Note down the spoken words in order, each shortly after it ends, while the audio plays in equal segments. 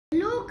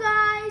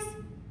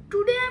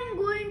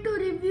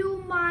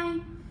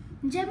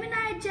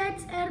Gemini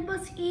Jets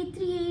Airbus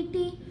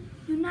A380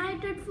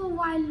 United for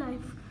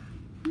Wildlife.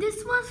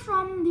 This was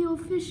from the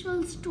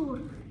official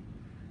store.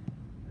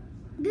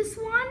 This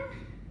one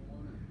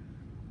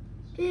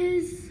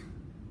is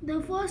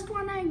the first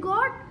one I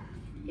got.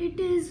 It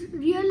is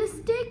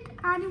realistic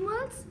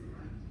animals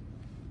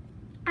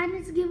and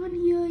it's given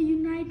here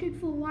United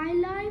for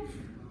Wildlife.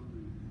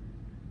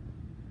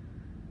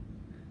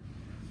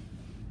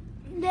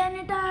 Then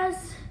it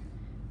has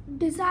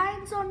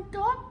designs on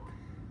top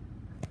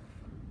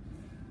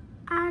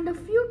and a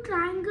few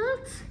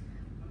triangles.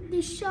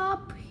 The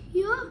sharp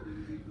here,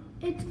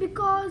 it's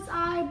because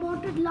I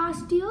bought it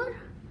last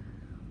year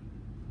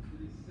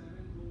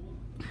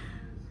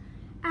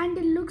and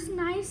it looks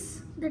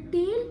nice. The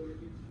tail,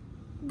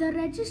 the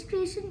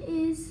registration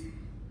is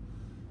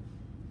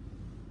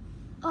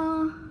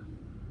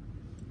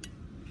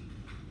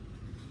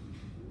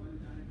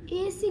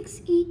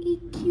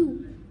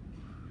A380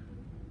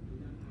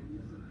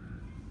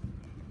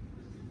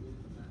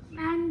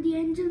 and the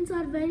engines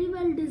are very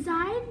well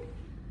designed.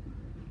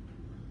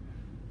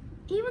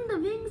 Even the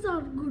wings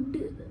are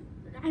good,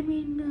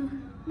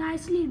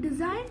 nicely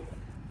designed,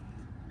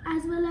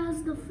 as well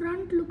as the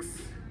front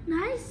looks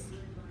nice.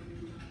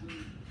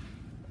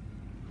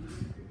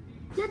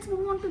 Let's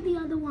move on to the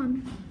other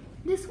one.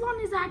 This one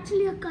is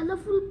actually a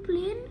colorful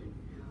plane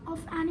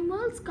of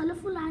animals.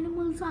 Colorful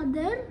animals are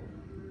there.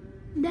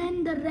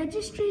 Then the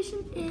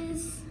registration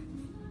is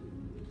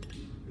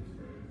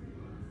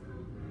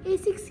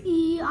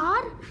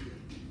A6ER.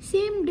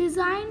 Same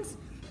designs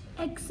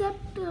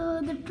except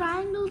the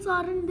triangles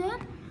aren't there.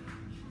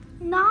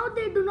 Now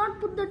they do not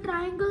put the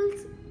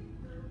triangles.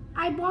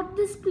 I bought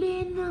this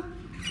plane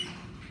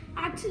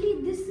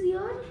actually this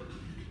year.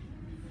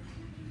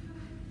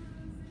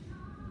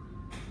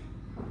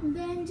 The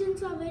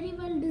engines are very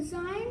well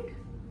designed.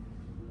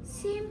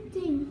 Same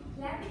thing.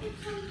 Let me get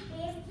some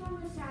paste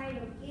from the side,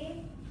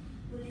 okay?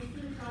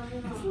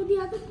 For the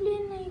other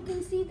plane, you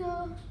can see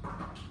the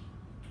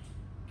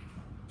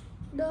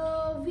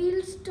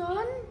wheels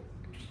turn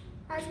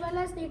as well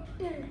as they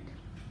tilt.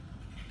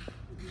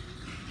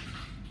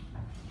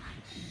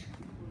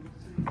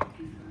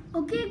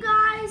 Okay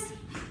guys,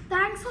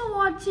 thanks for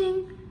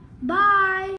watching. Bye.